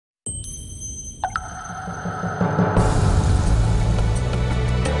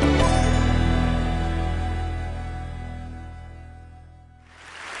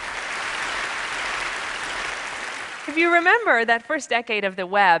remember that first decade of the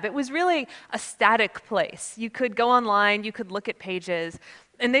web, it was really a static place. You could go online, you could look at pages,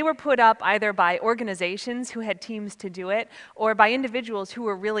 and they were put up either by organizations who had teams to do it, or by individuals who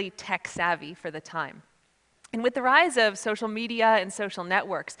were really tech savvy for the time. And with the rise of social media and social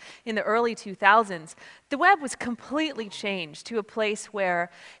networks in the early 2000s, the web was completely changed to a place where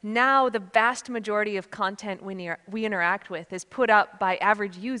now the vast majority of content we interact with is put up by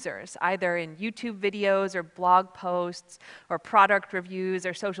average users, either in YouTube videos or blog posts or product reviews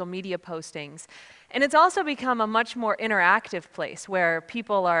or social media postings. And it's also become a much more interactive place where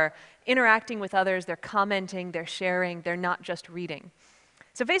people are interacting with others, they're commenting, they're sharing, they're not just reading.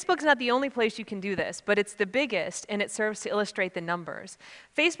 So Facebook's not the only place you can do this, but it's the biggest, and it serves to illustrate the numbers.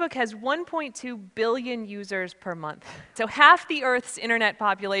 Facebook has 1.2 billion users per month. So half the Earth's internet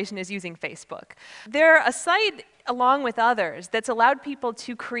population is using Facebook. They're a site, along with others, that's allowed people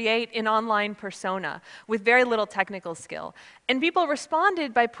to create an online persona with very little technical skill. And people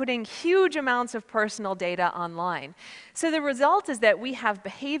responded by putting huge amounts of personal data online. So the result is that we have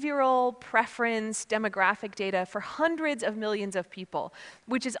behavioral, preference, demographic data for hundreds of millions of people,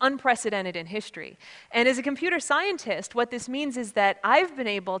 which is unprecedented in history. And as a computer scientist, what this means is that I've been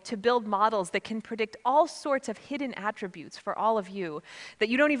able to build models that can predict all sorts of hidden attributes for all of you that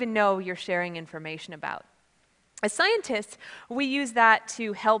you don't even know you're sharing information about. As scientists, we use that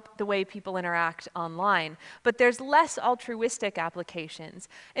to help the way people interact online, but there's less altruistic applications.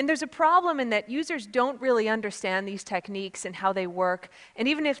 And there's a problem in that users don't really understand these techniques and how they work, and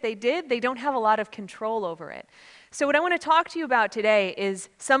even if they did, they don't have a lot of control over it. So what I want to talk to you about today is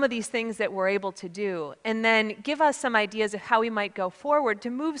some of these things that we're able to do, and then give us some ideas of how we might go forward to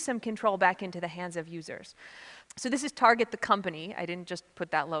move some control back into the hands of users. So this is Target the company. I didn't just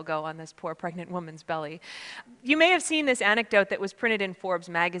put that logo on this poor pregnant woman's belly. You may have seen this anecdote that was printed in Forbes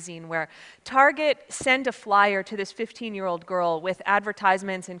magazine where Target sent a flyer to this 15-year-old girl with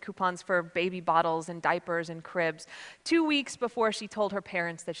advertisements and coupons for baby bottles and diapers and cribs 2 weeks before she told her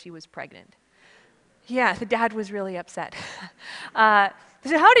parents that she was pregnant. Yeah, the dad was really upset.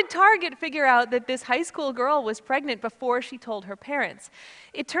 So how did Target figure out that this high school girl was pregnant before she told her parents?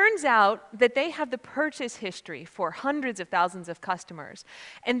 It turns out that they have the purchase history for hundreds of thousands of customers,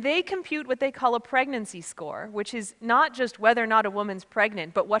 and they compute what they call a pregnancy score, which is not just whether or not a woman's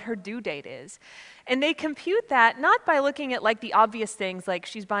pregnant, but what her due date is. And they compute that not by looking at like the obvious things like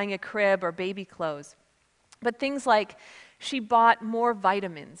she's buying a crib or baby clothes, but things like she bought more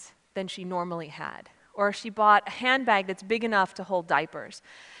vitamins than she normally had, or she bought a handbag that's big enough to hold diapers.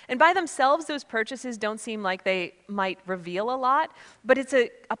 And by themselves, those purchases don't seem like they might reveal a lot, but it's a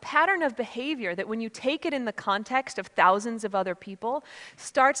pattern of behavior that when you take it in the context of thousands of other people,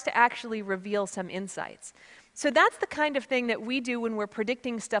 starts to actually reveal some insights. So that's the kind of thing that we do when we're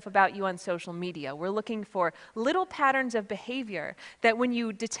predicting stuff about you on social media. We're looking for little patterns of behavior that when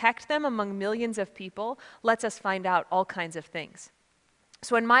you detect them among millions of people, lets us find out all kinds of things.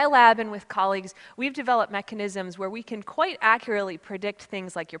 So in my lab and with colleagues, we've developed mechanisms where we can quite accurately predict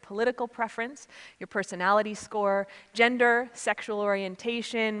things like your political preference, your personality score, gender, sexual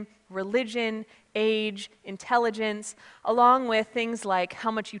orientation, religion, age, intelligence, along with things like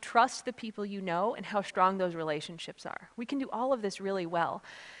how much you trust the people you know and how strong those relationships are. We can do all of this really well.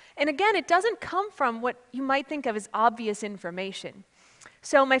 And again, it doesn't come from what you might think of as obvious information.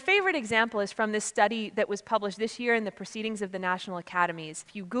 So my favorite example is from this study that was published this year in the Proceedings of the National Academies.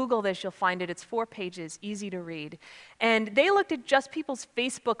 If you Google this, you'll find it. It's 4 pages, easy to read. And they looked at just people's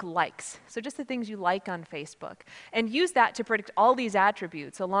Facebook likes, so just the things you like on Facebook, and used that to predict all these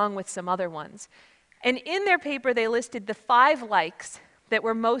attributes along with some other ones. And in their paper, they listed the 5 likes that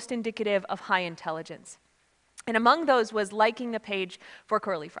were most indicative of high intelligence. And among those was liking the page for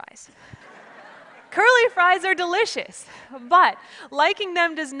curly fries. Curly fries are delicious, but liking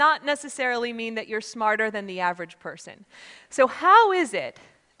them does not necessarily mean that you're smarter than the average person. So how is it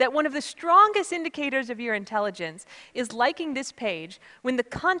that one of the strongest indicators of your intelligence is liking this page when the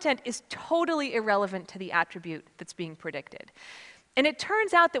content is totally irrelevant to the attribute that's being predicted? And it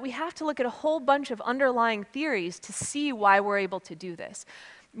turns out that we have to look at a whole bunch of underlying theories to see why we're able to do this.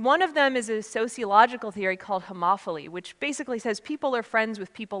 One of them is a sociological theory called homophily, which basically says people are friends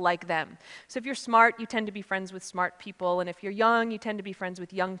with people like them. So if you're smart, you tend to be friends with smart people, and if you're young, you tend to be friends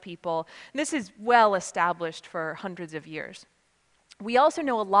with young people. And this is well established for hundreds of years. We also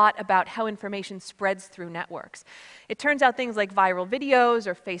know a lot about how information spreads through networks. It turns out things like viral videos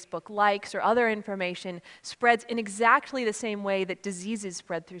or Facebook likes or other information spreads in exactly the same way that diseases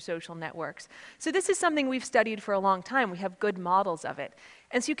spread through social networks. So this is something we've studied for a long time. We have good models of it.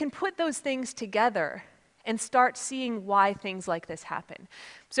 And so you can put those things together and start seeing why things like this happen.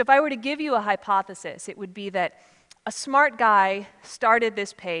 So if I were to give you a hypothesis, it would be that A smart guy started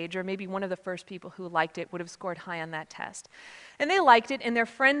this page, or maybe one of the first people who liked it would have scored high on that test. And they liked it, and their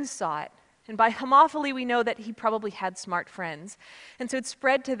friends saw it. And by homophily, we know that he probably had smart friends. And so it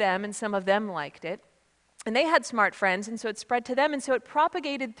spread to them, and some of them liked it. And they had smart friends, and so it spread to them, and so it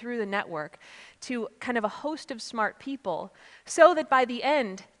propagated through the network to kind of a host of smart people, so that by the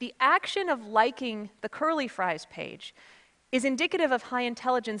end, the action of liking the curly fries page is indicative of high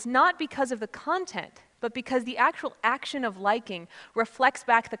intelligence, not because of the content, but because the actual action of liking reflects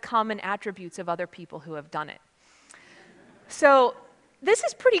back the common attributes of other people who have done it. So this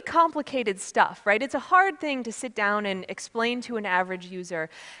is pretty complicated stuff, right? It's a hard thing to sit down and explain to an average user.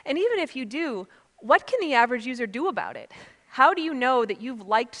 And even if you do, what can the average user do about it? How do you know that you've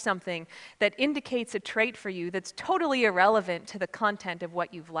liked something that indicates a trait for you that's totally irrelevant to the content of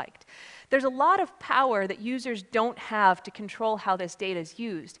what you've liked? There's a lot of power that users don't have to control how this data is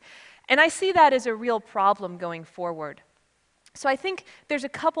used. And I see that as a real problem going forward. So I think there's a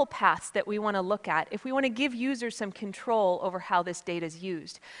couple paths that we want to look at if we want to give users some control over how this data is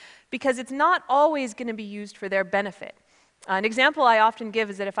used, because it's not always going to be used for their benefit. An example I often give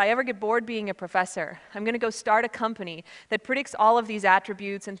is that if I ever get bored being a professor, I'm going to go start a company that predicts all of these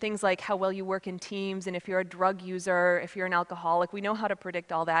attributes and things like how well you work in teams, and if you're a drug user, if you're an alcoholic. We know how to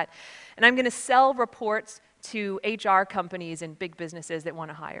predict all that. And I'm going to sell reports to HR companies and big businesses that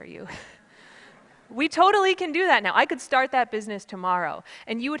want to hire you. We totally can do that now. I could start that business tomorrow,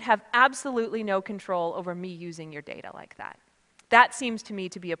 and you would have absolutely no control over me using your data like that. That seems to me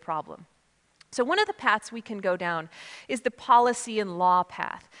to be a problem. So one of the paths we can go down is the policy and law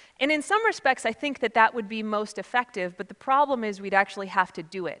path. And in some respects, I think that that would be most effective, but the problem is we'd actually have to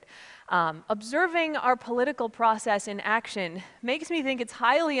do it. Observing our political process in action makes me think it's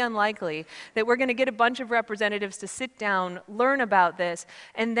highly unlikely that we're going to get a bunch of representatives to sit down, learn about this,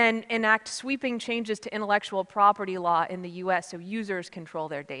 and then enact sweeping changes to intellectual property law in the US so users control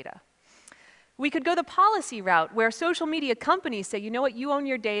their data. We could go the policy route, where social media companies say, you know what, you own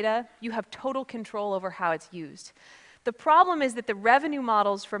your data, you have total control over how it's used. The problem is that the revenue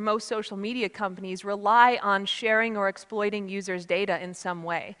models for most social media companies rely on sharing or exploiting users' data in some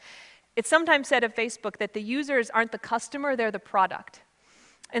way. It's sometimes said of Facebook that the users aren't the customer, they're the product.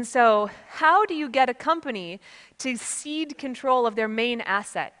 And so how do you get a company to cede control of their main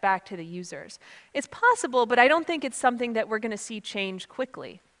asset back to the users? It's possible, but I don't think it's something that we're going to see change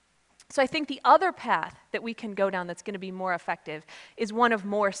quickly. So I think the other path that we can go down that's going to be more effective is one of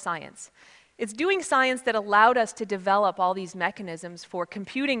more science. It's doing science that allowed us to develop all these mechanisms for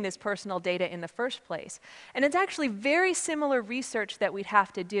computing this personal data in the first place. And it's actually very similar research that we'd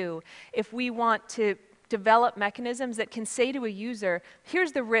have to do if we want to develop mechanisms that can say to a user,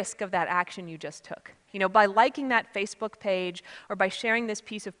 here's the risk of that action you just took. You know, by liking that Facebook page or by sharing this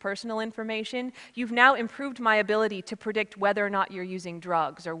piece of personal information, you've now improved my ability to predict whether or not you're using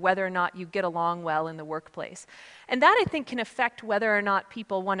drugs or whether or not you get along well in the workplace. And that, I think, can affect whether or not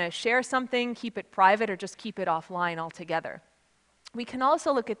people want to share something, keep it private, or just keep it offline altogether. We can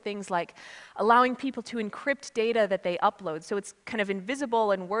also look at things like allowing people to encrypt data that they upload, so it's kind of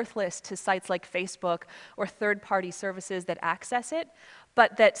invisible and worthless to sites like Facebook or third-party services that access it,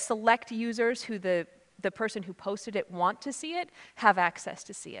 but that select users who the person who posted it want to see it have access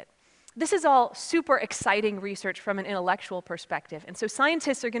to see it. This is all super exciting research from an intellectual perspective, and so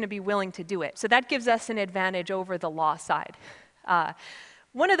scientists are going to be willing to do it. So that gives us an advantage over the law side.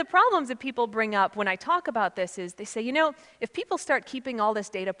 One of the problems that people bring up when I talk about this is they say, you know, if people start keeping all this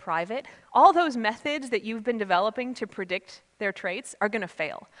data private, all those methods that you've been developing to predict their traits are going to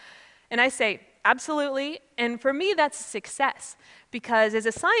fail. And I say, absolutely, and for me that's a success, because as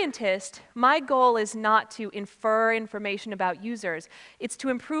a scientist, my goal is not to infer information about users, it's to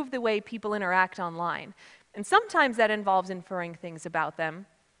improve the way people interact online. And sometimes that involves inferring things about them,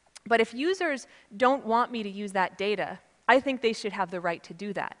 but if users don't want me to use that data, I think they should have the right to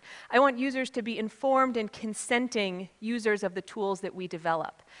do that. I want users to be informed and consenting users of the tools that we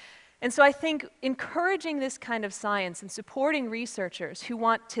develop. And so I think encouraging this kind of science and supporting researchers who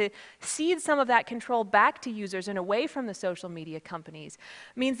want to cede some of that control back to users and away from the social media companies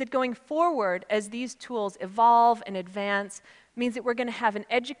means that going forward, as these tools evolve and advance, means that we're going to have an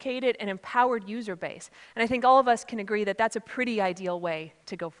educated and empowered user base. And I think all of us can agree that that's a pretty ideal way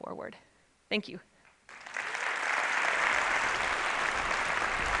to go forward. Thank you.